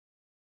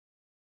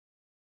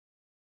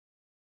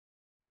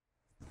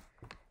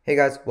Hey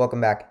guys,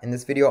 welcome back. In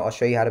this video, I'll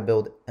show you how to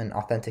build an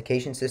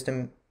authentication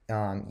system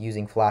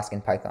using Flask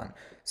and Python.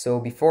 So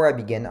before I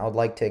begin, I would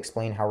like to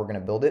explain how we're going to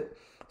build it.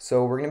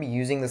 So we're going to be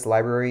using this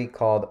library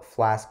called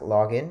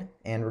Flask-Login,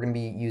 and we're going to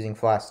be using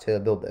Flask to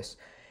build this.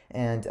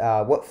 And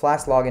what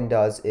Flask-Login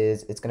does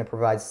is it's going to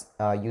provide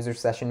user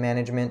session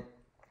management.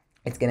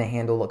 It's going to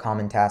handle a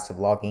common task of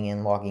logging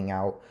in, logging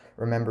out,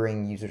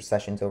 remembering user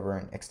sessions over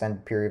an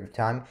extended period of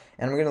time.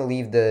 And I'm going to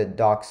leave the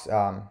docs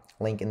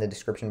link in the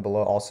description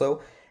below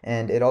also.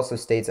 And it also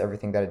states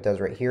everything that it does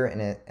right here,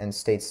 and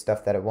states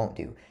stuff that it won't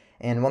do.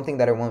 And one thing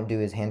that it won't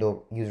do is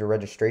handle user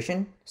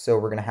registration. So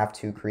we're going to have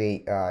to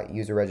create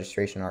user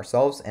registration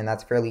ourselves, and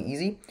that's fairly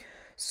easy.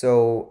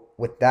 So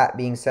with that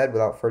being said,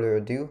 without further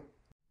ado,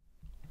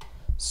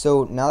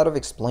 so now that I've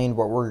explained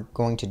what we're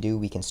going to do,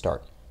 we can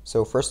start.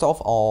 So first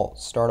off, I'll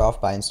start off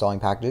by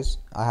installing packages.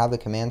 I have the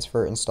commands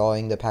for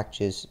installing the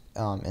packages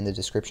in the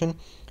description.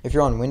 If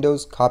you're on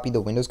Windows, copy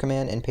the Windows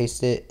command and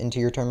paste it into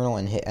your terminal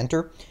and hit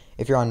enter.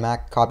 If you're on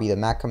Mac, copy the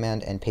Mac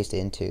command and paste it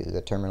into the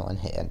terminal and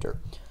hit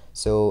enter.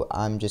 So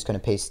I'm just going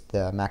to paste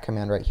the Mac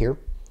command right here.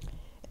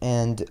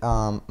 And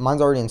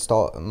mine's are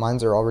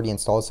already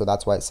installed, so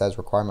that's why it says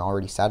requirement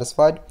already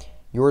satisfied.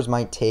 Yours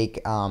might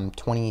take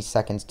 20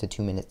 seconds to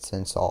 2 minutes to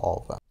install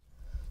all of them.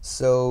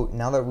 So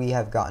now that we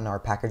have gotten our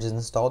packages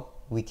installed,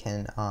 we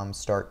can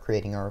start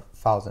creating our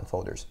files and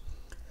folders.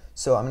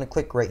 So I'm going to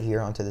click right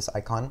here onto this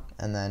icon,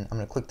 and then I'm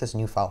going to click this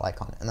new file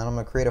icon, and then I'm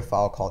going to create a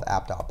file called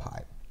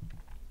app.py.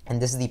 And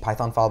this is the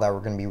Python file that we're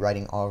going to be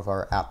writing all of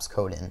our apps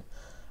code in.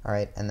 All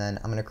right, and then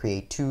I'm going to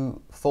create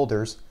two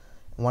folders.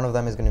 One of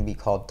them is going to be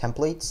called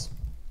templates,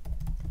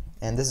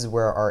 and this is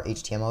where our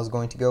HTML is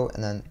going to go,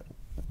 and then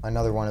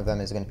another one of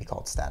them is going to be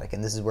called static,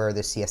 and this is where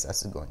the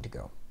CSS is going to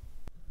go.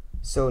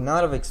 So now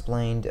that I've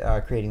explained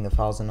creating the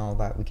files and all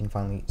that, we can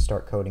finally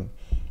start coding.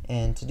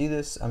 And to do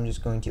this, I'm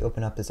just going to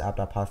open up this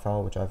app.py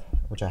file,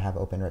 which I have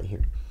open right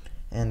here.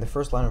 And the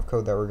first line of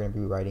code that we're going to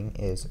be writing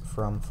is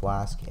from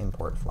Flask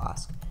import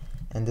Flask,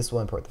 and this will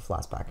import the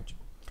Flask package.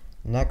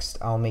 Next,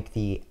 I'll make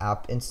the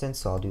app instance,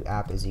 so I'll do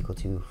app is equal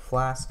to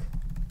Flask,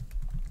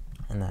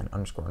 and then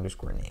underscore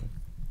name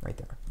right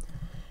there.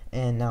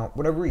 And now,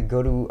 whenever we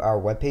go to our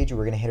web page,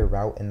 we're going to hit a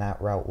route, and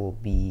that route will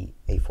be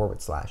a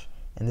 /.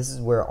 And this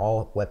is where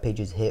all web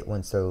pages hit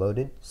once they're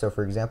loaded. So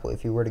for example,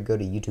 if you were to go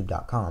to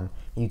youtube.com,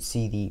 you'd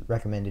see the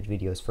recommended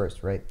videos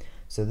first, right?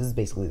 So this is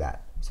basically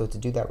that. So to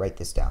do that, write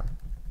this down.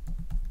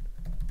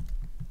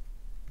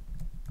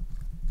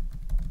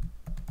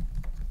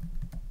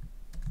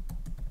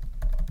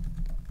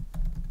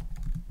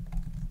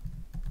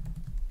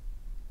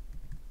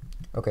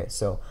 Okay,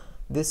 so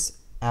this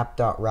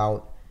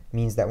app.route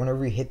means that whenever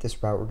we hit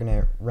this route, we're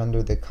going to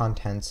render the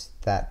contents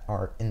that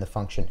are in the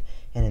function.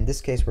 And in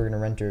this case, we're going to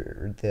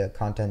render the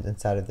content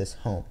inside of this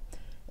home.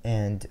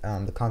 And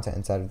the content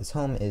inside of this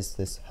home is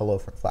this hello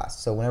from Flask.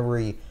 So whenever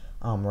we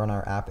run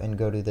our app and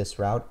go to this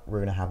route, we're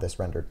going to have this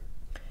rendered.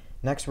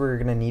 Next, we're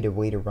going to need a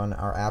way to run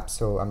our app.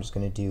 So I'm just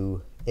going to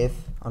do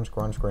if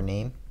 __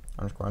 name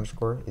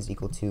 _ is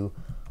equal to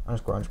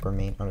 _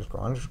 main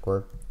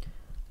 __.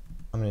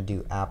 I'm going to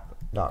do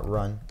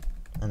app.run,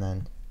 and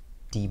then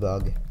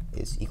debug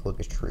is equal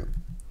to true.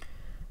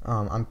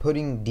 I'm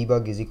putting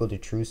debug is equal to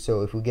true,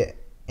 so if we get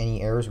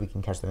any errors, we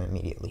can catch them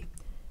immediately.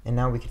 And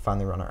now we can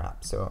finally run our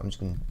app. So I'm just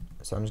going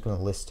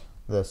to list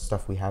the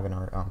stuff we have in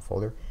our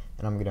folder,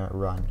 and I'm going to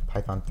run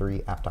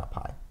python3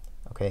 app.py.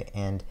 Okay,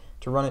 and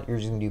to run it, you're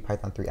just going to do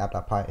python3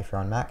 app.py if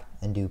you're on Mac,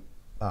 and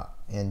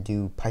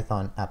do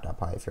python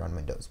app.py if you're on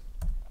Windows.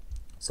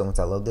 So once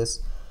I load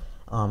this,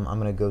 I'm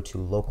going to go to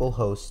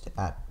localhost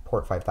at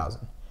port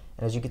 5000.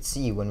 And as you can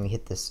see, when we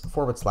hit this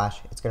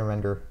 /, it's going to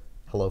render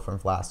hello from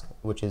Flask,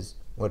 which is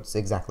what it's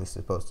exactly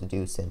supposed to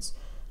do, since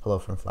hello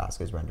from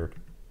Flask is rendered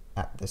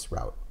at this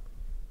route.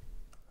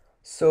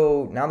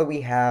 So now that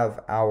we have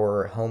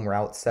our home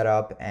route set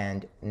up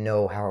and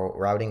know how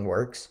routing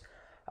works,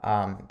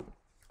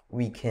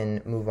 we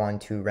can move on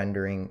to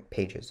rendering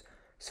pages.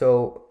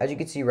 So as you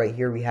can see right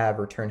here, we have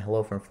return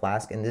hello from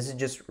Flask, and this is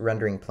just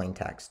rendering plain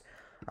text.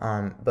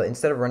 But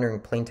instead of rendering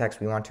plain text,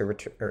 we want to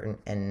return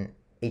an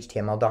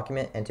HTML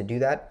document, and to do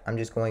that, I'm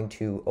just going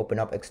to open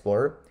up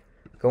Explorer,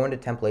 go into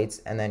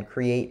templates, and then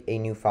create a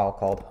new file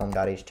called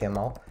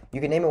home.html. You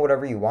can name it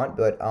whatever you want,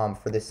 but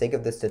for the sake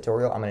of this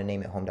tutorial, I'm going to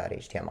name it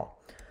home.html.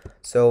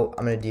 So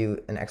I'm going to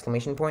do an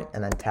exclamation point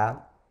and then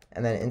tab,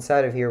 and then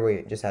inside of here where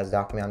it just has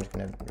document, I'm just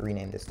going to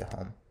rename this to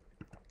home,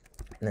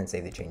 and then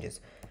save the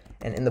changes.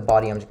 And in the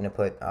body, I'm just going to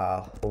put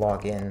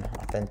login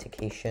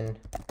authentication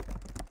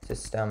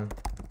system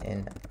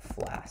in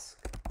Flask.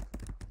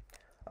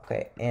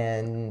 Okay,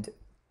 and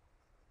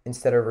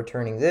instead of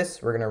returning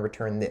this, we're going to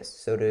return this.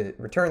 So to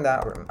return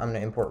that, I'm going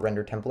to import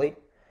render template,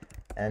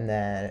 and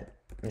then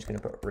I'm just going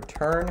to put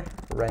return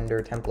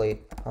render template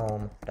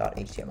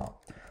home.html.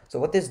 So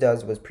what this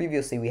does was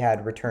previously we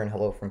had return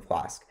hello from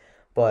Flask,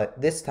 but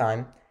this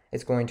time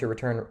it's going to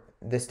return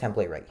this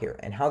template right here.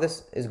 And how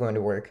this is going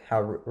to work,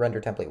 how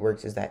render template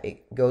works, is that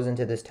it goes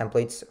into this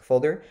templates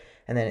folder,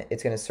 and then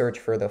it's going to search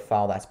for the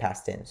file that's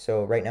passed in.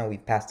 So right now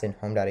we've passed in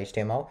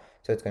home.html,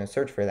 so it's going to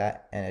search for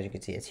that, and as you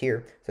can see, it's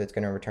here, so it's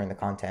going to return the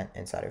content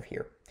inside of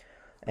here.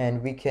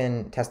 And we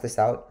can test this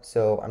out,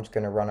 so I'm just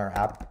going to run our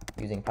app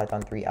using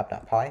Python 3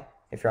 app.py.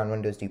 If you're on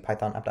Windows, do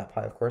Python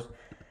app.py, of course,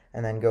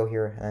 and then go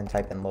here and then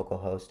type in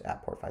localhost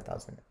at port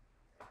 5000.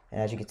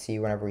 And as you can see,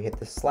 whenever we hit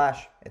the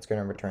slash, it's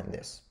going to return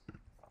this.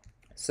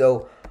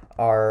 So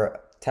our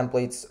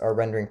templates are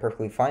rendering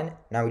perfectly fine.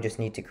 Now we just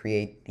need to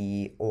create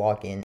the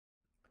login.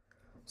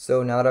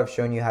 So now that I've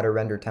shown you how to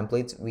render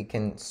templates, we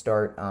can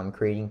start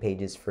creating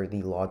pages for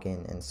the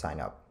login and sign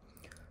up.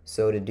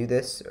 So to do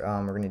this,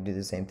 we're going to do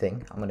the same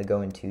thing. I'm going to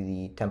go into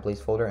the templates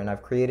folder, and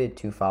I've created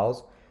two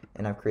files,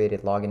 and I've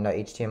created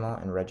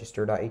login.html and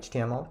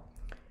register.html.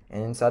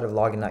 And inside of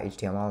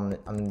login.html,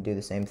 I'm going to do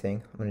the same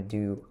thing. I'm going to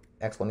do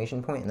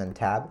exclamation point and then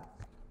tab.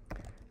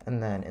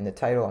 And then in the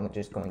title, I'm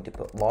just going to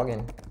put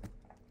login.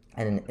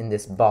 And in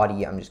this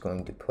body, I'm just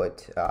going to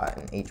put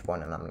an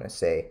H1, and I'm going to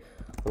say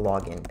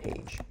login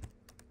page.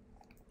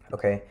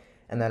 Okay,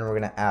 and then we're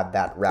going to add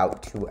that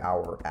route to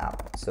our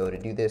app. So to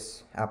do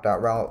this,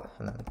 app.route,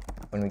 and then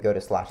when we go to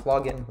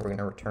 /login, we're going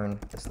to return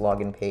this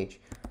login page.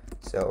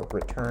 So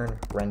return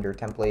render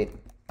template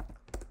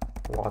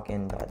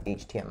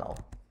login.html.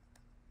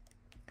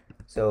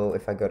 So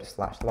if I go to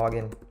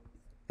 /login,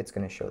 it's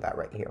going to show that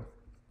right here.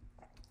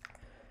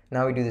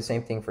 Now we do the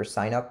same thing for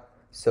sign up.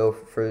 So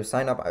for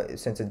sign up,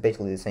 since it's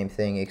basically the same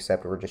thing,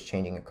 except we're just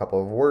changing a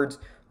couple of words,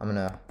 I'm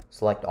going to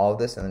select all of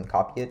this and then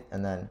copy it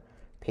and then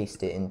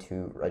paste it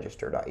into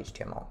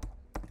register.html.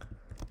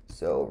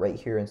 So right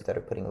here, instead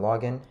of putting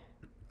login,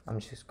 I'm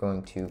just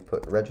going to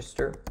put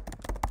register.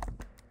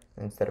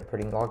 Instead of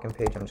putting login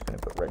page, I'm just going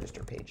to put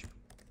register page.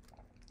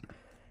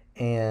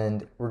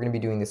 And we're going to be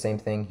doing the same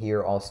thing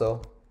here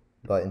also,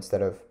 but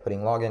instead of putting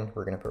login,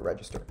 we're going to put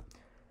register.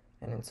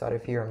 And inside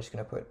of here, I'm just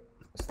going to put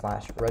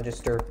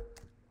 /register,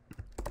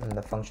 and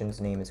the function's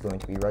name is going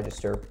to be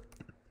register,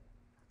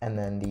 and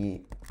then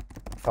the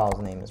file's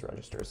name is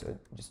register, so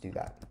just do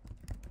that.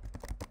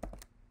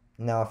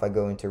 Now if I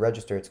go into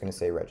register, it's going to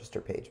say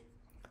register page.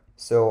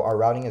 So our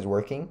routing is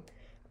working,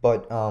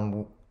 but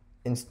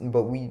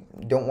we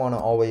don't want to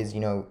always,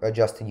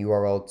 adjust the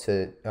URL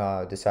to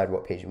decide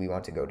what page we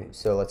want to go to.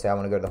 So let's say I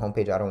want to go to the home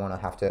page. I don't want to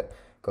have to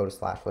go to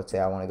 /. Let's say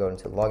I want to go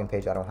into the login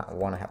page. I don't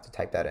want to have to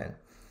type that in.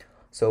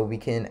 So we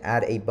can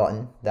add a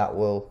button that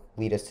will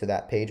lead us to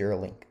that page, or a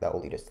link that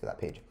will lead us to that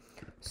page.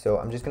 So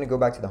I'm just going to go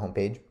back to the home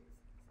page,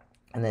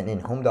 and then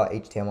in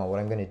home.html, what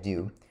I'm going to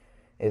do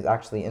is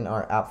actually in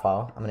our app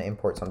file, I'm going to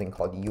import something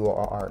called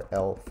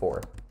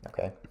URL4.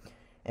 Okay.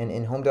 And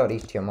in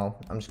home.html,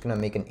 I'm just going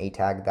to make an a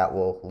tag that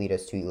will lead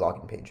us to the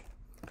login page.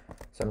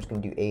 So I'm just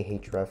going to do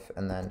ahref,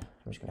 and then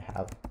I'm just going to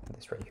have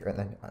this right here, and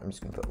then I'm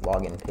just going to put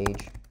login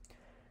page.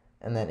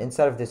 And then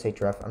inside of this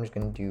href, I'm just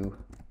going to do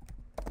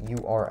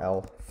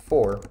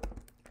URL4,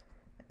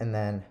 and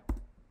then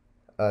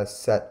a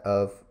set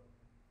of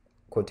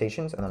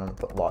quotations, and then I'm going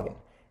to put login.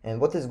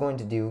 And what this is going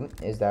to do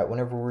is that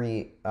whenever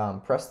we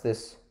press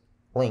this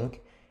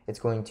link, it's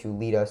going to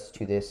lead us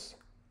to this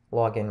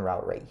login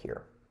route right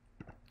here.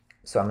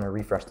 So I'm going to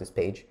refresh this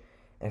page,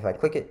 and if I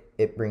click it,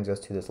 it brings us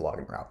to this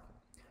login route.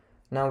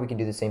 Now we can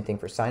do the same thing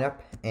for sign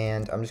up,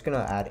 and I'm just going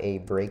to add a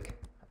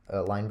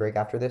line break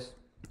after this.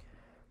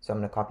 So I'm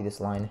going to copy this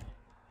line,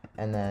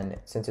 and then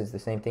since it's the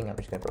same thing, I'm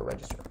just going to put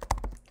register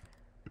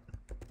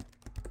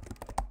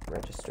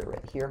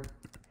right here.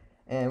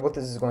 And what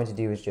this is going to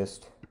do is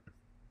just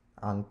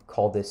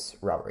call this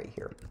route right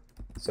here.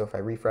 So if I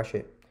refresh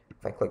it,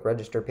 if I click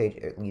register page,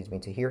 it leads me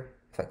to here.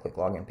 If I click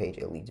login page,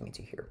 it leads me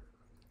to here.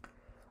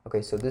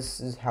 Okay, so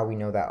this is how we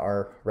know that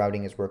our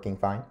routing is working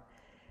fine.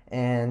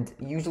 And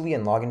usually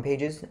in login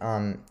pages,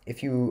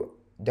 if you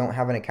don't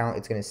have an account,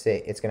 it's going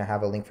to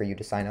have a link for you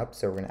to sign up.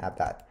 So we're going to add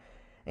that.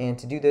 And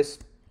to do this,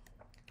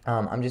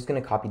 I'm just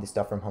going to copy the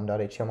stuff from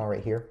home.html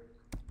right here.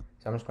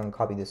 So I'm just going to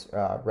copy this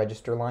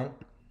register line.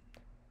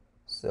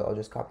 So I'll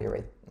just copy it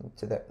right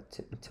to that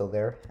till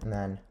there, and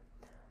then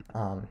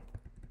I'm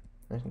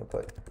just going to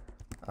put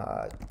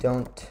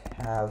don't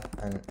have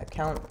an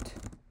account,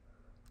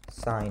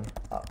 sign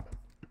up.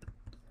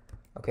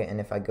 Okay,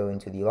 and if I go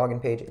into the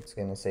login page, it's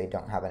going to say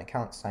don't have an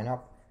account, sign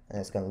up, and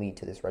it's going to lead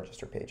to this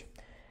register page.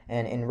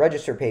 And in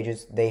register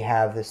pages, they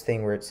have this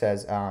thing where it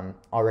says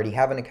already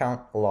have an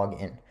account,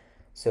 log in.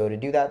 So to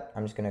do that,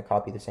 I'm just going to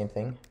copy the same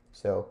thing.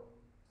 So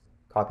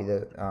copy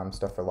the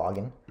stuff for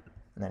login,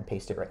 and then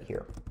paste it right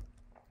here.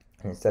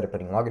 And instead of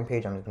putting login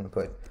page, I'm just going to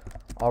put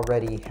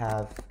already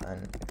have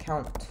an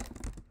account,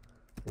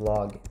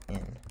 log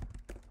in.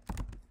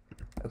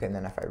 Okay, and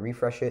then if I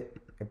refresh it,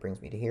 it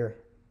brings me to here.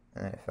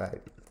 And then if I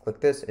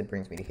click this, it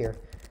brings me to here.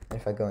 And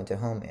if I go into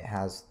home, it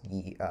has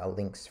the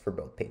links for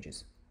both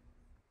pages.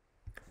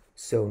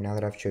 So now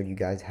that I've showed you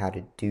guys how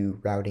to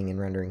do routing and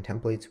rendering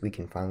templates, we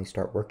can finally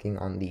start working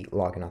on the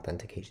login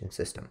authentication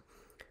system.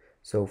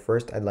 So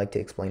first, I'd like to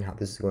explain how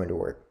this is going to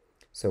work.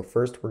 So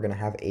first, we're going to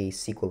have a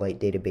SQLite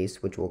database,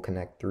 which will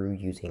connect through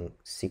using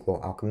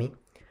SQL Alchemy.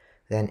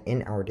 Then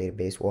in our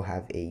database, we'll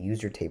have a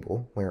user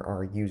table where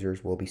our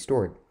users will be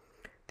stored.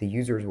 the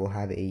users will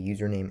have a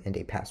username and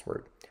a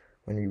password.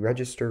 When we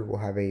register, we'll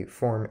have a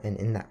form, and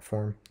in that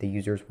form, the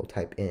users will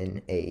type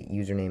in a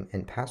username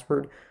and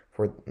password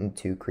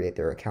to create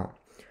their account.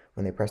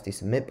 When they press the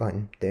submit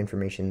button, the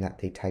information that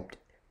they typed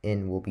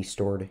in will be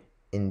stored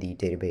in the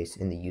database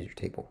in the user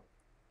table.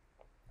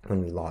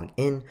 When we log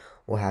in,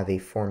 we'll have a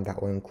form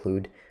that will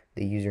include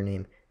the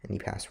username and the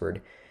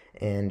password,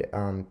 and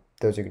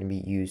those are going to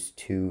be used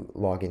to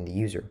log in the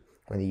user.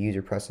 When the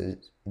user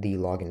presses the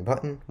login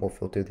button, we'll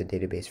filter the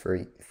database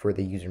for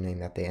the username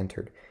that they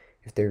entered.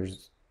 If the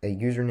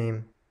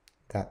username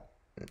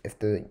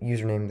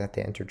that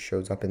they entered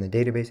shows up in the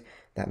database,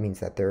 that means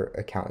that their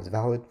account is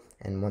valid,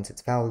 and once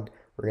it's valid,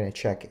 we're going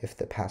to check if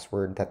the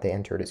password that they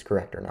entered is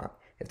correct or not.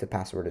 If the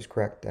password is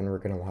correct, then we're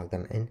going to log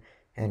them in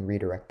and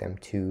redirect them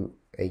to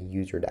a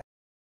user dashboard.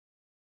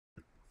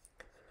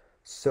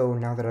 So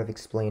now that I've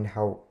explained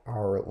how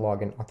our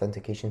login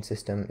authentication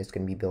system is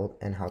going to be built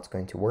and how it's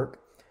going to work,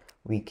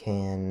 we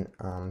can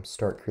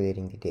start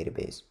creating the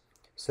database.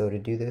 So to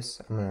do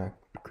this, I'm going to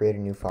create a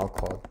new file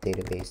called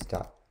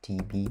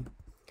database.db,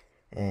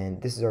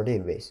 and this is our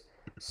database.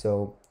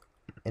 So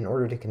in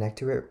order to connect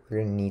to it, we're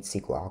going to need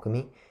SQL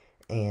Alchemy,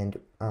 and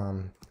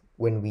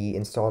when we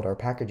installed our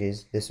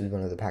packages, this was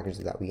one of the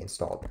packages that we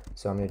installed.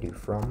 So I'm going to do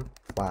from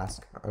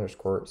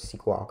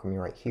Flask_SQL Alchemy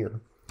right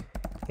here,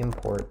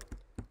 import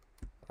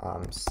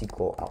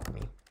SQL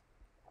Alchemy,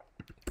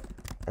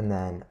 and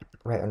then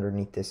right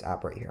underneath this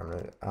app right here, I'm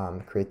going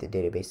to create the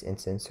database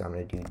instance. So I'm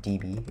going to do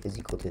db is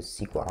equal to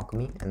SQL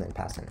Alchemy and then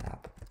pass an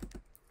app.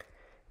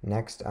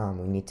 Next,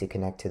 we need to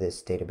connect to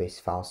this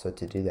database file. So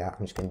to do that,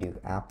 I'm just going to do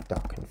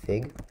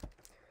app.config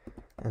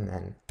and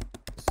then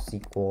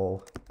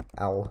SQL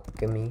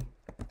Alchemy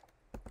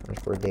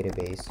underscore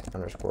database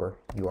underscore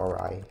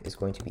URI is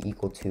going to be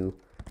equal to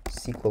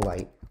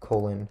SQLite :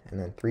 and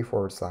then 3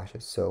 forward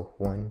slashes. So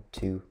 1,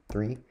 2,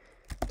 3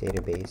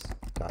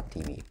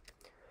 database.db.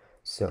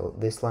 So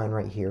this line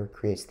right here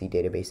creates the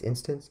database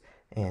instance,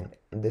 and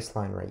this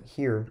line right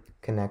here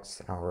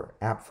connects our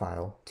app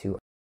file to.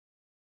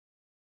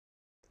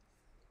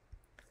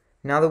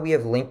 Now that we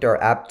have linked our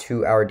app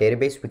to our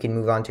database, we can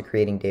move on to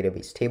creating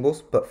database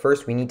tables. But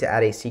first, we need to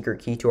add a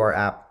secret key to our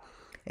app,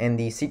 and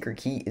the secret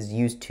key is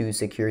used to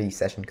secure the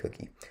session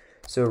cookie.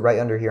 So right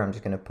under here, I'm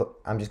just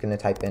gonna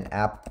type in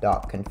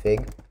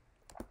app.config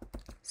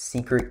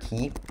secret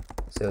key,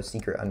 so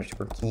secret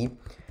underscore key,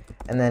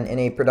 and then in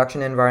a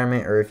production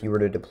environment, or if you were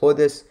to deploy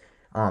this,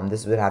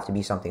 this would have to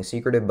be something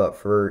secretive. But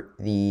for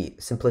the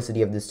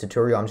simplicity of this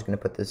tutorial, I'm just gonna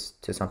put this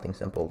to something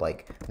simple,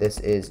 like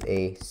this is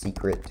a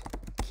secret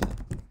key.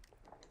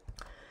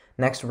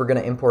 Next, we're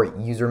going to import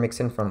user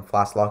mixin from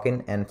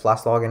Flask-Login, and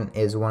Flask-Login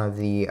is one of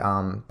the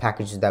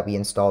packages that we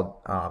installed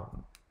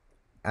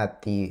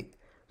at the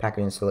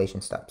package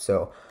installation step.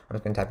 So I'm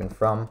just going to type in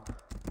from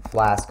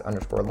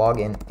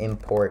Flask_login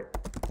import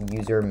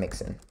user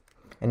mixin,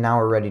 and now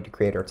we're ready to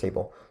create our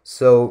table.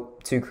 So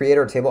to create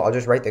our table, I'll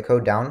just write the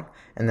code down,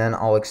 and then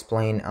I'll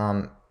explain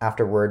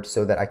afterward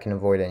so that I can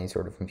avoid any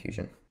sort of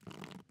confusion.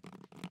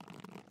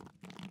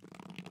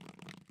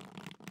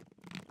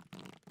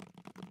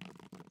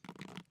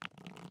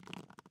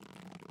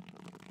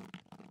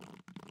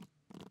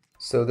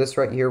 So this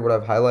right here, what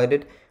I've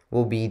highlighted,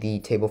 will be the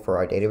table for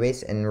our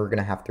database, and we're going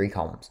to have 3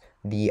 columns.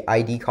 The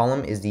ID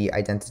column is the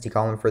identity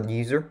column for the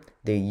user.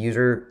 The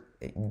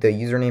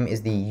username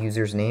is the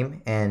user's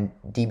name, and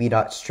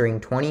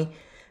db.string20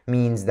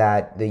 means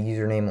that the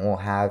username will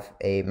have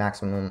a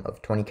maximum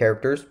of 20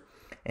 characters.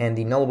 And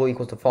the nullable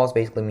equals to false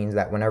basically means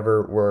that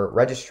whenever we're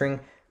registering,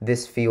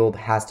 this field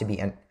has to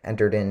be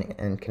entered in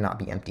and cannot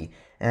be empty.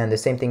 And the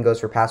same thing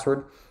goes for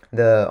password.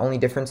 The only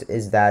difference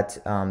is that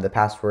the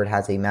password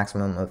has a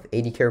maximum of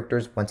 80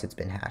 characters once it's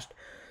been hashed.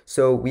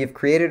 So we have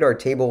created our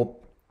table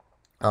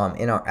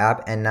in our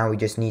app, and now we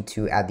just need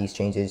to add these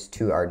changes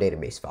to our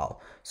database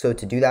file. So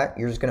to do that,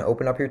 you're just going to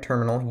open up your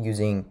terminal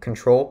using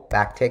Control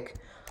backtick,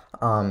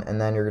 and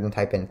then you're going to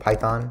type in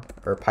Python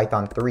or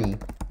Python 3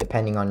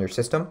 depending on your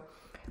system,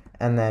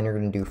 and then you're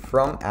going to do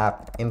from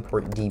app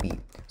import db.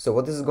 So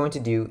what this is going to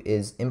do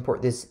is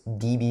import this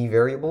db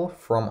variable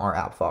from our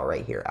app file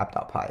right here,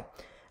 app.py.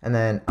 And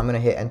then I'm going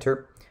to hit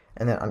enter,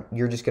 and then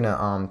you're just going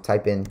to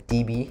type in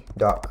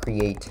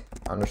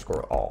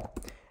db.create_all.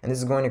 And this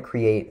is going to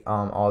create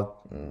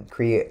all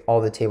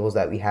the tables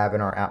that we have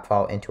in our app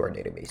file into our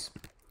database.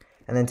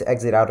 And then to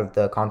exit out of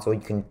the console, you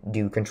can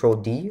do Control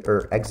D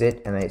or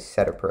exit and a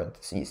set of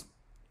parentheses.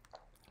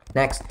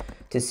 Next,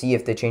 to see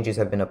if the changes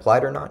have been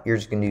applied or not, you're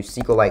just going to do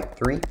SQLite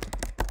 3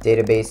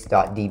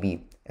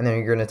 database.db, and then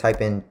you're going to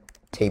type in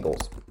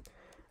tables.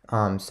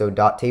 So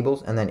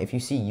 .tables, and then if you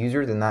see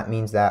user, then that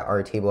means that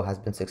our table has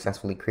been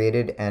successfully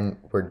created and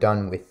we're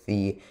done with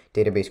the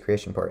database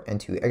creation part.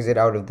 And to exit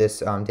out of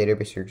this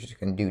database, you're just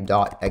going to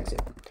do .exit.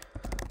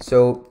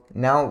 So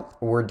now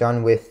we're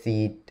done with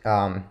the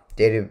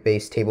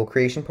database table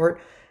creation part.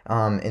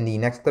 In the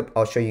next clip,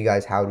 I'll show you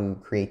guys how to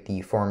create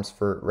the forms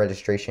for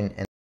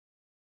registration.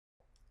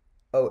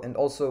 And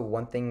also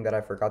one thing that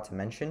I forgot to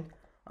mention,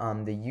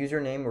 the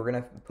username, we're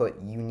going to put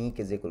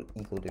unique is equal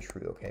to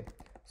true, okay?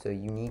 So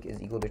unique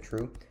is equal to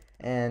true.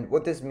 And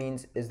what this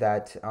means is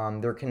that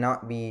there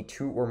cannot be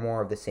two or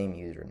more of the same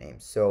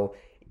username. So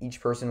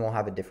each person will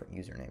have a different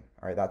username.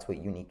 All right, that's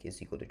what unique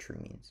is equal to true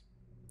means.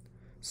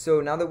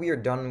 So now that we are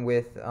done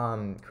with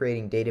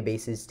creating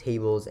databases,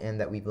 tables, and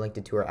that we've linked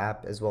it to our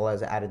app, as well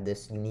as added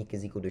this unique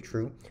is equal to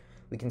true,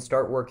 we can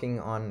start working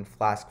on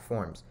Flask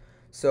forms.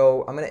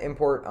 So I'm going to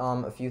import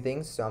a few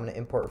things. So I'm going to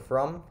import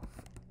from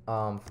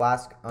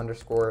Flask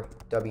underscore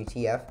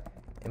WTF,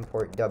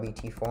 import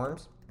WT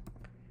forms,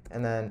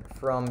 and then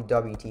from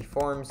WT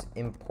forms,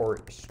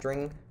 import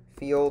string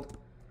field,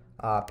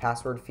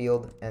 password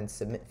field, and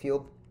submit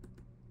field.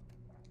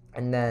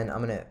 And then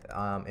I'm going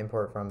to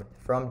import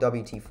from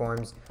WT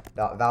forms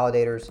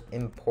validators,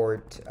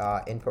 import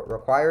input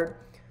required,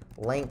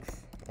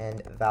 length,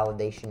 and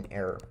validation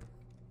error.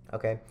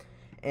 Okay,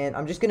 and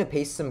I'm just going to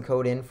paste some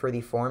code in for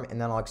the form,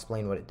 and then I'll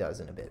explain what it does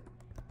in a bit.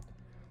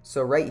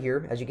 So right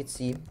here, as you can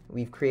see,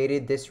 we've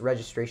created this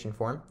registration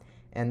form,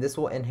 and this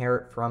will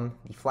inherit from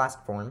the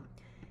Flask form.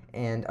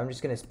 And I'm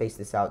just going to space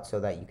this out so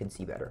that you can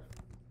see better.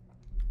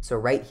 So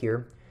right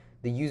here,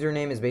 the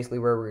username is basically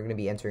where we're going to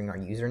be entering our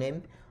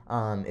username.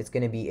 It's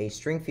going to be a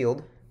string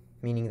field,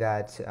 meaning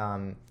that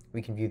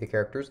we can view the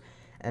characters.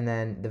 And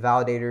then the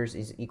validators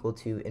is equal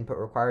to input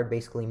required,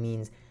 basically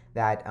means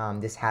that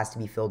this has to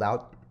be filled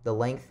out. The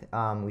length,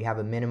 we have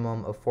a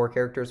minimum of 4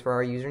 characters for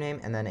our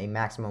username, and then a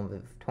maximum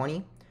of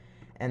 20.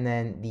 And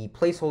then the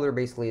placeholder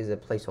basically is a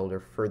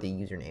placeholder for the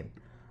username.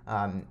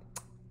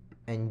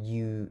 And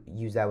you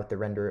use that with the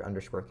render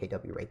underscore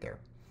KW right there.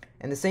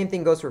 And the same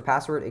thing goes for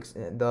password.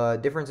 The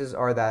differences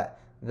are that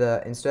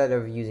instead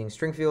of using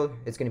string field,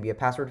 it's going to be a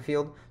password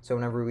field. So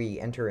whenever we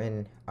enter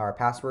in our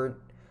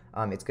password,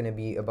 it's going to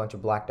be a bunch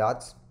of black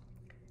dots.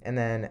 And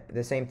then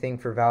the same thing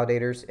for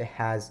validators. It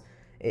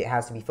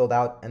has to be filled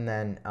out, and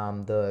then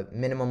the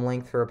minimum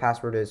length for a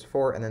password is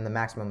 4, and then the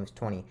maximum is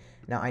 20.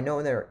 Now I know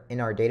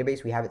in our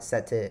database we have it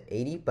set to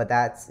 80,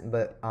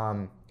 but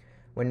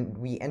when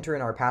we enter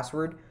in our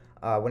password,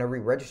 whenever we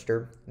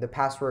register, the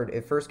password,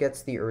 it first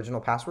gets the original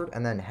password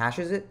and then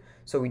hashes it.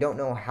 So we don't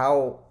know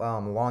how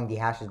long the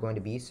hash is going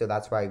to be, so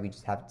that's why we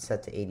just have it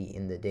set to 80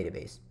 in the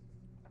database.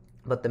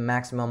 But the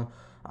maximum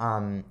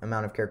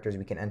amount of characters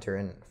we can enter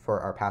in for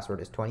our password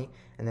is 20,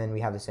 and then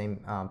we have the same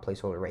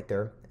placeholder right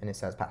there, and it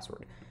says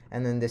password.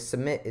 And then this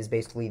submit is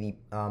basically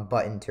the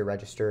button to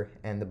register,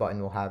 and the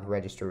button will have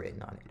register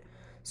written on it.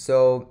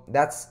 So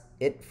that's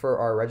it for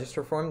our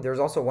register form. There's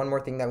also one more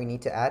thing that we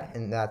need to add,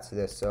 and that's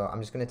this. So I'm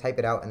just going to type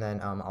it out, and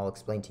then I'll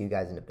explain to you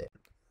guys in a bit.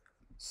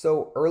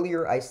 So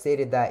earlier I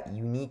stated that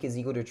unique is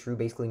equal to true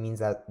basically means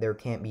that there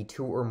can't be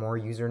 2 or more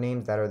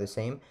usernames that are the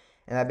same,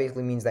 and that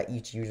basically means that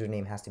each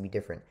username has to be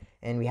different.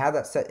 And we have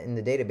that set in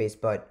the database,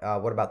 but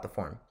what about the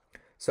form?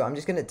 So I'm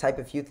just going to type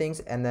a few things,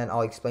 and then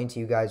I'll explain to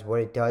you guys what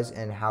it does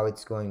and how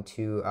it's going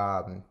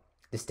to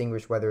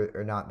distinguish whether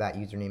or not that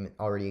username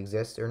already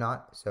exists or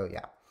not. So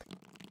yeah.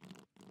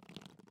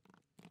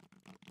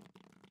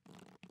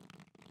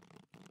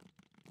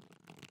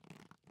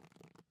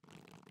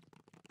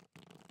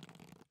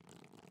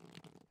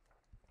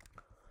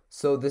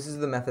 So this is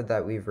the method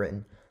that we've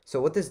written.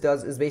 So what this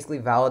does is basically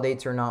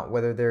validates or not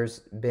whether there's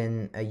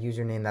been a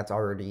username that's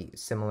already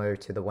similar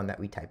to the one that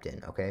we typed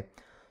in, okay?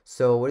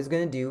 So what it's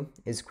going to do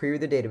is query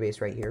the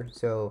database right here.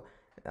 So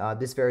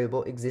this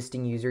variable,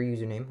 existing user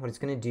username, what it's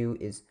going to do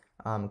is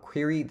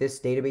query this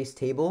database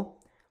table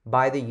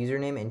by the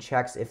username and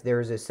checks if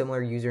there is a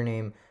similar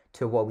username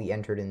to what we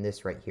entered in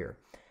this right here.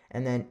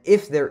 And then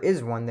if there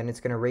is one, then it's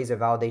going to raise a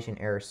validation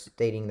error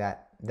stating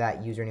that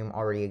that username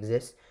already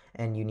exists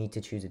and you need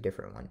to choose a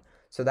different one.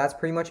 So that's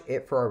pretty much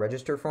it for our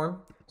register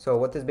form. So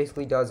what this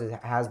basically does is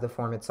it has the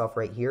form itself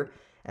right here,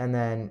 and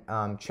then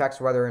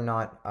checks whether or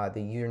not the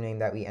username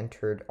that we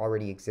entered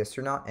already exists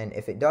or not. And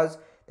if it does,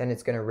 then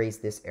it's going to raise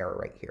this error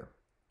right here.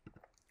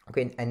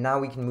 Okay, and now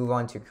we can move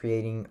on to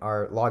creating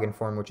our login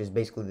form, which is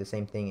basically the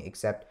same thing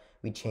except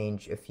we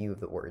change a few of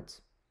the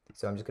words.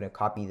 So I'm just going to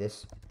copy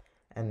this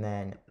and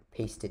then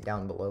paste it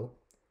down below.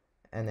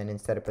 And then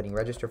instead of putting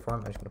register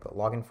form, I'm just going to put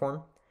login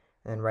form.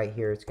 And then right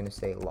here, it's going to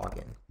say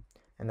login.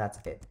 And that's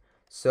it.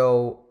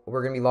 So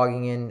we're going to be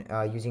logging in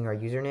using our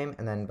username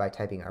and then by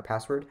typing our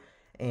password.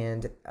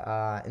 And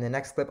in the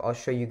next clip, I'll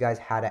show you guys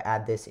how to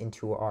add this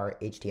into our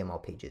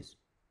HTML pages.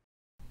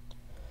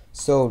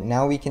 So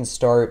now we can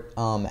start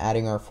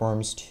adding our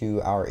forms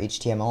to our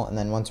HTML. And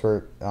then once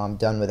we're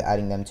done with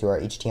adding them to our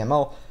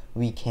HTML,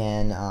 we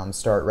can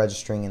start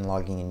registering and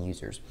logging in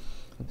users.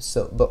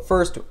 But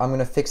first, I'm going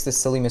to fix this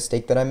silly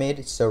mistake that I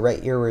made. So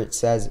right here where it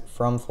says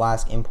from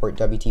Flask import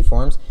WT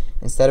forms,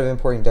 instead of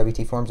importing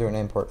WT forms, we're going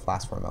to import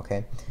Flask form,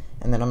 okay?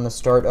 And then I'm going to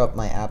start up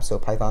my app, so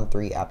Python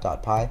 3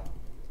 app.py.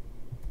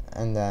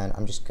 And then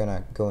I'm just going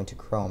to go into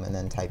Chrome and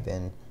then type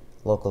in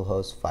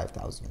localhost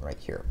 5000 right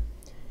here.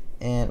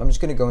 And I'm just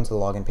going to go into the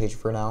login page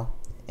for now,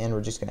 and we're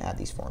just going to add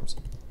these forms.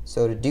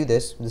 So to do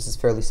this, this is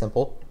fairly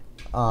simple.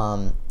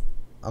 I'm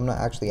going to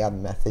actually add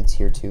methods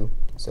here too.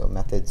 So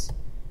methods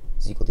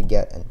is equal to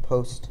get and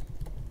post,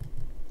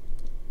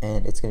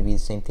 and it's going to be the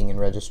same thing in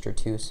register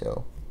too,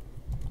 so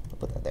I'll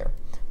put that there.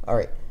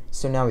 Alright,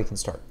 So now we can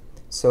start.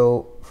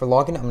 So for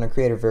login, I'm going to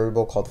create a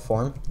variable called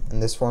form,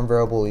 and this form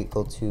variable will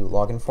equal to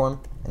login form,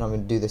 and I'm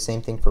going to do the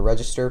same thing for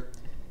register,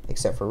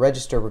 except for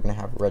register, we're going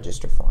to have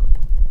register form.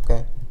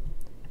 Okay.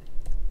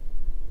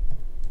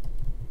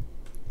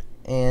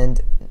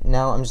 And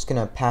now I'm just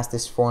going to pass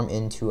this form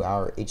into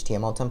our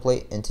HTML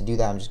template, and to do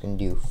that I'm just going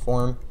to do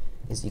form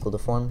is equal to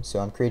form. So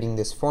I'm creating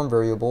this form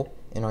variable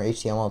in our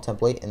HTML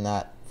template, and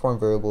that form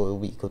variable will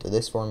be equal to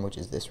this form, which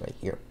is this right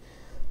here.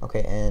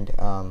 Okay, and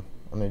I'm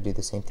going to do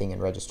the same thing in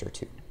register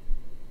too.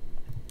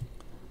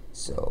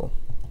 So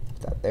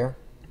put that there.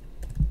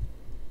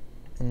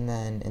 And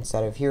then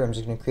inside of here I'm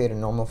just going to create a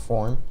normal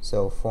form.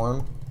 So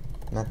form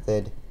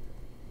method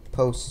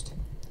post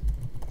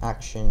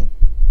action.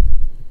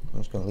 I'm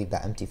just going to leave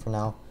that empty for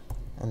now.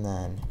 And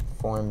then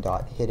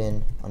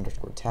form.hidden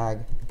underscore tag.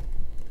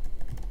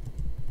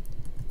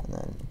 And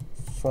then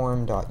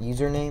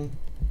form.username.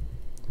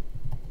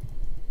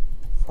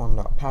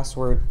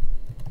 Form.password.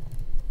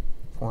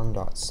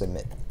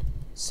 Form.submit.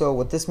 So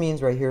what this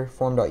means right here,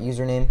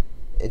 form.username,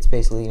 it's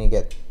basically going to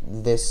get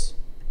this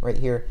right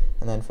here,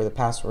 and then for the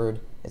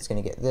password it's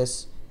going to get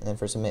this, and then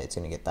for submit it's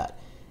going to get that.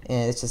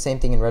 And it's the same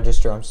thing in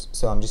register,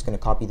 so I'm just going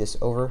to copy this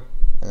over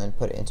and then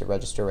put it into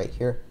register right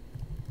here,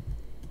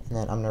 and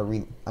then I'm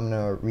going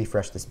to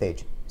refresh this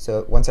page.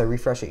 So once I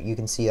refresh it, you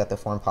can see that the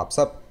form pops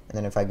up, and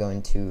then if I go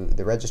into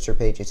the register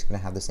page, it's going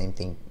to have the same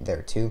thing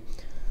there too.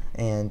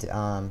 And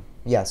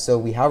yeah, so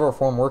we have our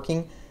form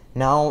working.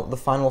 Now the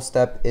final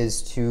step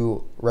is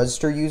to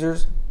register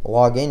users,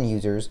 log in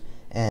users,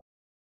 and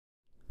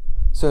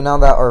so now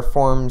that our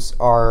forms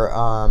are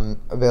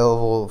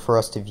available for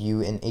us to view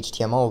in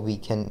HTML, we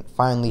can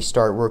finally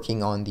start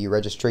working on the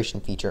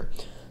registration feature.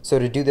 So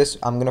to do this,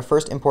 I'm going to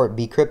first import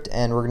bcrypt,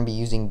 and we're going to be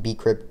using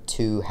bcrypt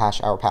to hash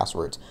our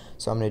passwords.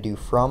 So I'm going to do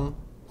from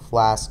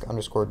flask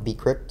underscore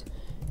bcrypt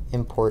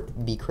import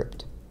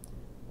bcrypt,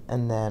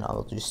 and then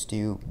I'll just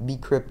do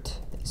bcrypt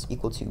is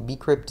equal to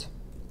bcrypt,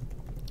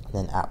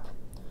 and then app.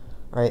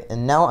 Right,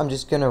 and now I'm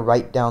just going to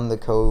write down the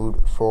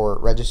code for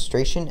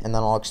registration, and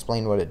then I'll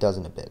explain what it does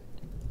in a bit.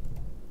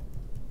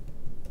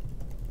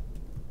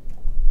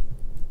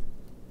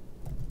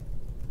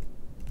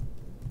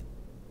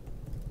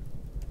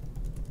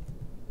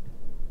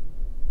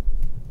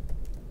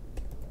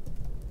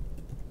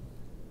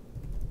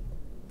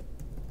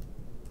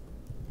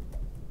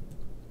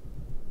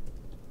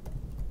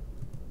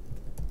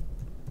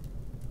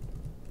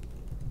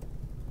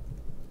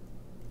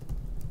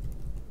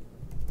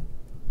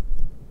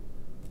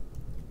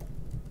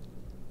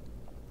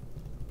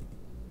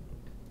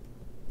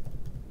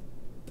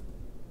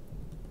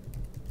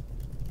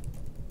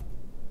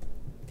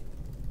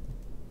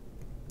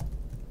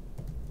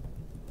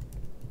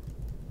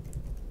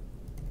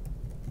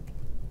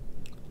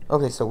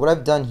 Okay, so what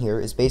I've done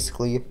here is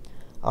basically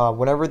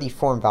whenever the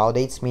form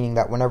validates, meaning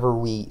that whenever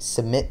we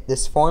submit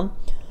this form,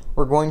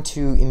 we're going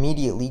to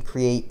immediately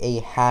create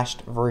a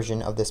hashed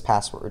version of this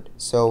password.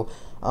 So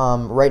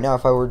right now,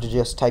 if I were to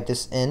just type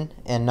this in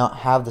and not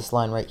have this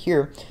line right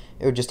here,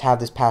 it would just have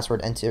this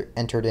password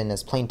entered in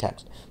as plain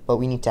text. But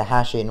we need to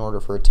hash it in order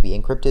for it to be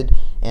encrypted,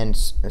 and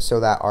so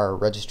that our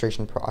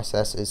registration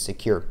process is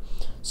secure.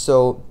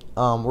 So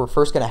we're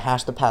first going to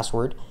hash the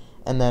password,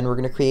 and then we're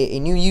going to create a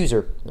new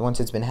user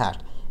once it's been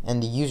hashed.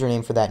 And the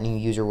username for that new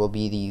user will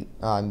be the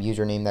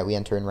username that we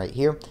enter in right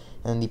here,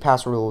 and the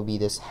password will be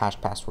this hash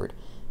password.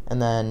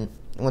 And then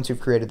once we've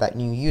created that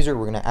new user,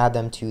 we're going to add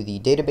them to the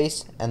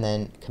database and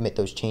then commit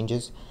those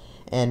changes.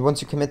 And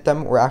once you commit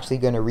them, we're actually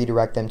going to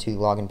redirect them to the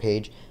login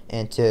page.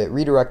 And to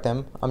redirect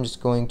them, I'm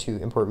just going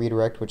to import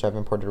redirect, which I've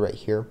imported right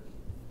here,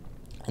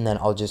 and then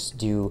I'll just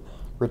do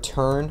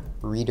return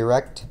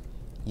redirect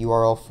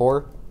URL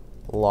for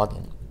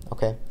login.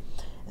 Okay,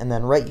 and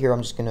then right here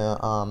I'm just going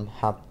to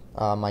have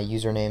my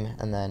username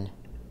and then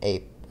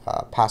a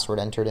password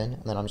entered in,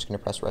 and then I'm just going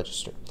to press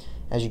register.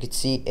 As you can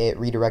see, it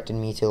redirected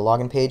me to the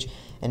login page,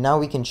 and now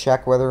we can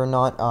check whether or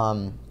not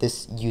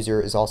this user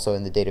is also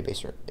in the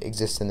database or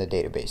exists in the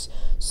database.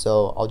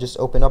 So I'll just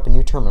open up a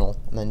new terminal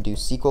and then do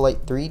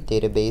SQLite3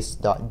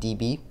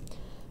 database.db,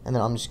 and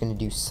then I'm just going to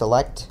do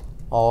select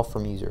all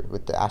from user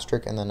with the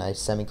asterisk and then a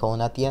semicolon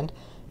at the end.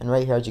 And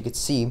right here, as you can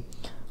see,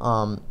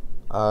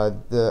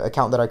 the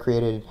account that I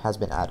created has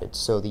been added.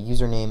 So the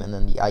username and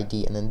then the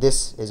ID, and then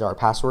this is our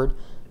password.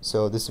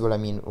 So this is what I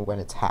mean when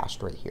it's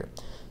hashed right here.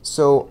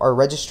 So our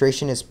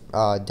registration is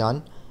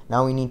done.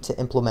 Now we need to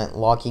implement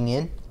logging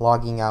in,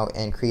 logging out,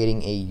 and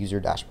creating a user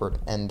dashboard.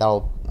 And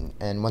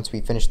once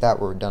we finish that,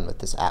 we're done with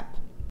this app.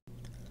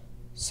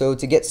 So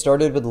to get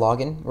started with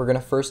login, we're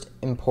gonna first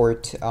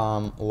import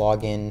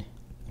login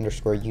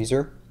underscore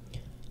user,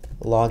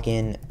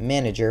 login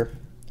manager,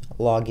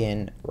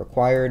 login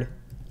required,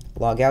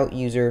 logout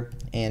user,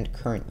 and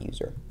current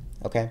user.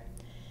 Okay,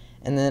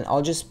 and then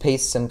I'll just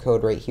paste some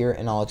code right here,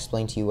 and I'll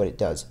explain to you what it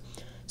does.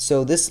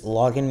 So this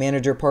login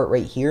manager part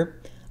right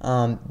here,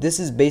 this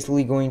is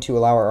basically going to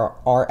allow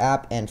our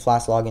app and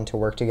Flask-Login to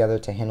work together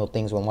to handle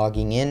things when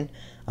logging in,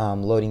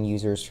 loading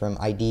users from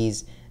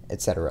IDs,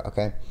 etc.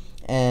 Okay,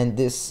 and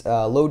this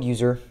load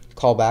user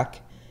callback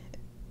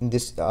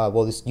this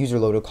this user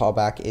loaded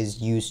callback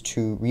is used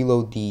to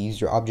reload the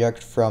user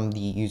object from the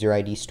user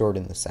ID stored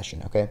in the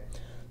session. Okay,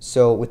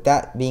 so with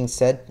that being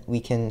said, we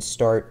can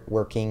start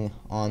working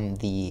on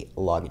the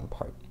login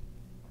part.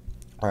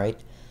 All right,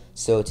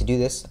 so to do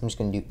this, I'm just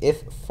going to do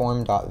if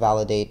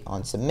form.validate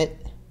on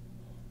submit.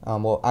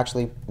 Well,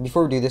 actually,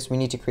 before we do this, we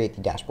need to create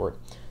the dashboard.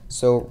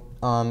 So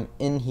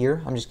in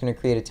here, I'm just going to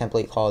create a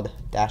template called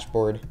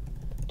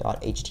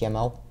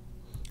dashboard.html,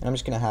 and I'm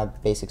just going to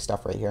have basic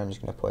stuff right here. I'm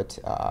just going to put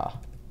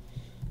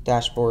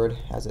dashboard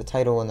as a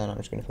title, and then I'm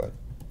just going to put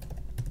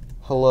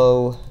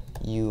hello,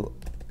 you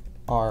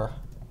are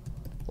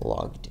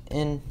logged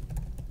in.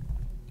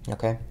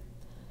 Okay,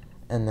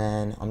 and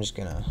then I'm just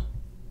going to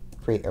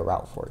create a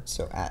route for it.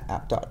 So at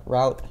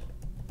app.route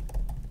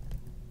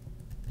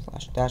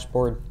 /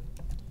 dashboard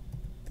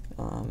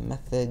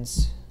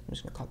methods. I'm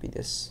just going to copy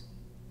this.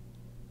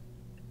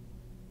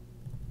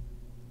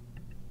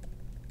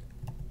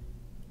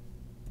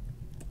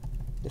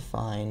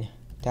 Define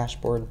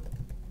dashboard,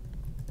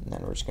 and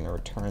then we're just going to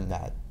return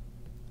that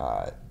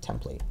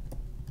template.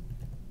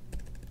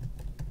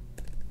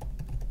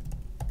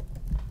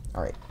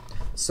 Alright,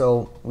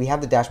 so we have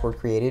the dashboard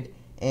created,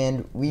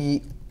 and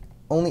we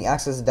only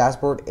access the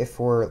dashboard if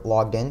we're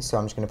logged in, so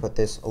I'm just going to put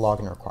this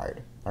login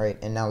required. Alright,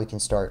 and now we can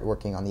start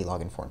working on the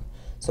login form.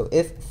 So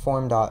if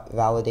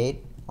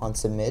form.validate on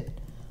submit,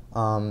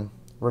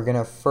 we're going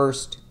to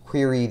first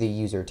query the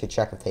user to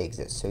check if they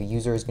exist. So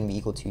user is going to be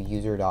equal to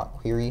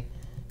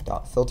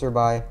user.query.filter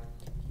by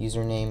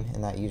username,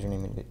 and that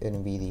username is going to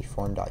be the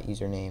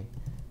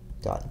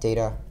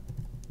form.username.data,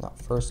 not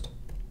first.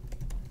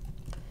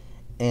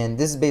 And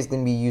this is basically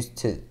going to be used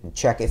to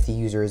check if the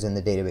user is in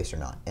the database or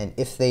not. And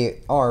if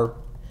they are,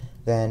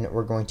 then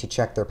we're going to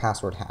check their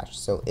password hash.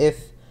 So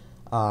if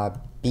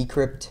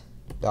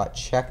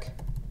bcrypt.check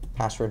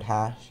password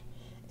hash,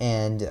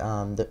 and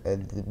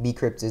the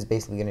bcrypt is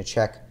basically going to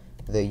check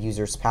the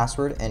user's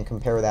password and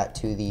compare that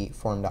to the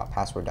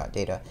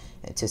form.password.data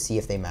to see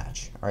if they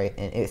match. All right,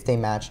 and if they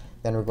match,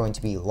 then we're going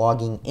to be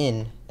logging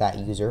in that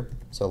user,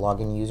 so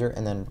login user,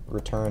 and then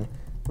return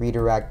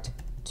redirect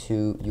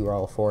to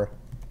URL4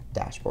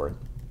 dashboard.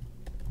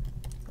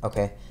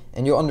 Okay,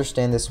 and you'll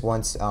understand this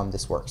once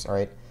this works. All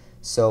right,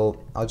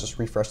 so I'll just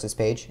refresh this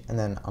page, and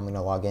then I'm going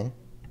to log in.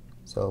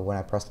 So when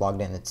I press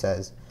logged in, it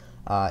says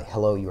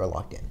hello, you are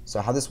logged in.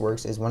 So how this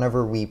works is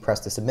whenever we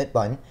press the submit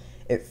button,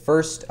 it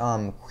first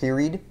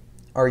queried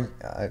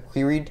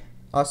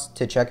us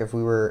to check if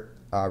we were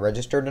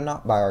registered or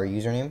not by our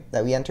username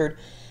that we entered,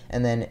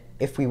 and then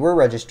if we were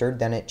registered,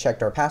 then it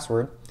checked our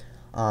password,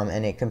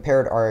 and it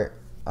compared our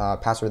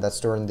password that's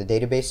stored in the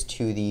database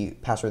to the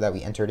password that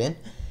we entered in,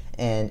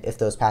 and if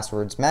those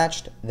passwords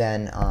matched,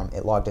 then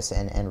it logged us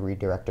in and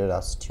redirected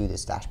us to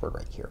this dashboard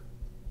right here.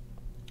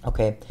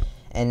 Okay,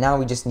 and now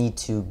we just need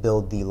to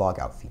build the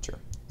logout feature.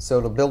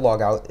 So to build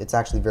logout, it's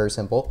actually very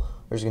simple.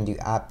 We're just going to do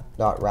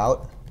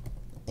app.route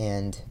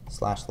and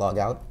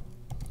 /logout.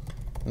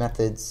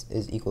 Methods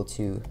is equal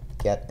to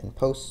get and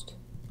post.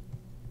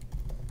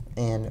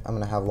 And I'm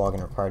going to have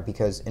login required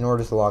because in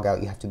order to log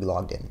out, you have to be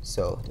logged in.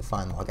 So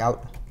define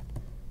logout.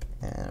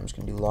 And I'm just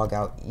going to do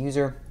logout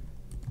user.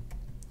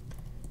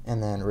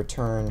 And then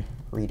return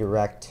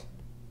redirect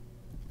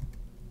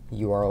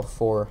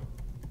URL4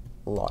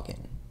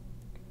 login.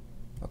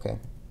 Okay,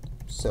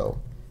 so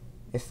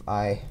if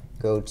I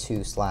go to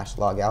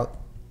 /logout,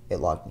 it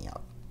logged me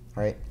out.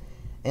 All right,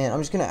 and I'm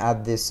just going to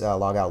add this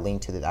logout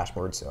link to the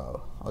dashboard.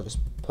 So I'll just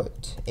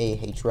put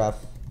ahref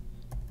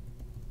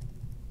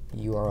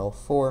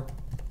URL4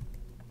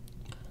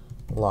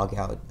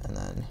 logout, and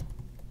then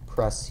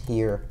press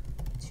here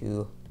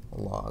to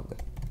log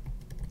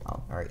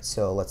out. All right,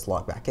 so let's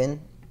log back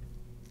in,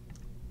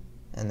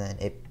 and then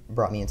it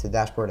brought me into the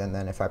dashboard. And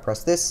then if I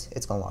press this,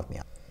 it's going to log me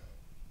out.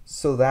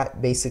 So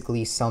that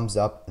basically sums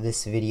up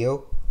this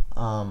video.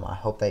 I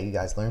hope that you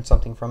guys learned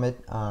something from it.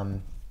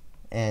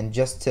 And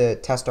just to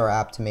test our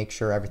app to make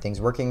sure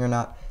everything's working or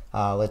not,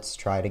 let's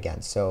try it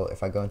again. So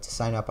if I go into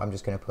sign up, I'm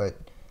just going to put,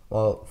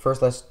 well,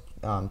 first let's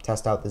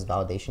test out this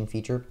validation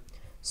feature.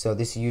 So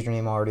this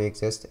username already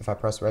exists. If I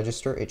press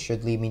register, it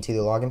should lead me to the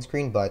login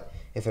screen, but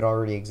if it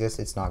already exists,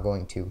 it's not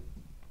going to.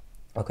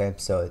 Okay,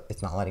 so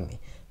it's not letting me.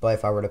 But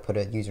if I were to put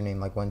a username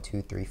like 1,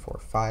 2, 3,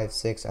 4, 5,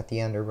 6 at the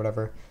end or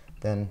whatever,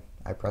 then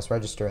I press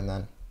register, and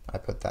then I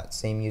put that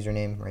same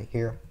username right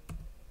here,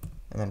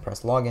 and then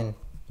press login.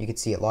 You can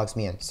see it logs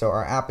me in. So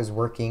our app is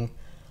working.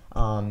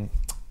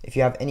 If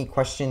you have any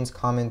questions,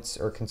 comments,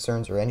 or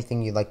concerns, or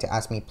anything you'd like to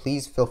ask me,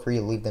 please feel free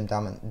to leave them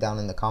down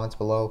in the comments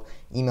below.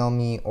 Email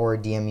me or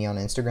DM me on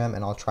Instagram,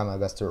 and I'll try my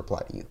best to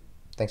reply to you.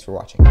 Thanks for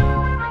watching.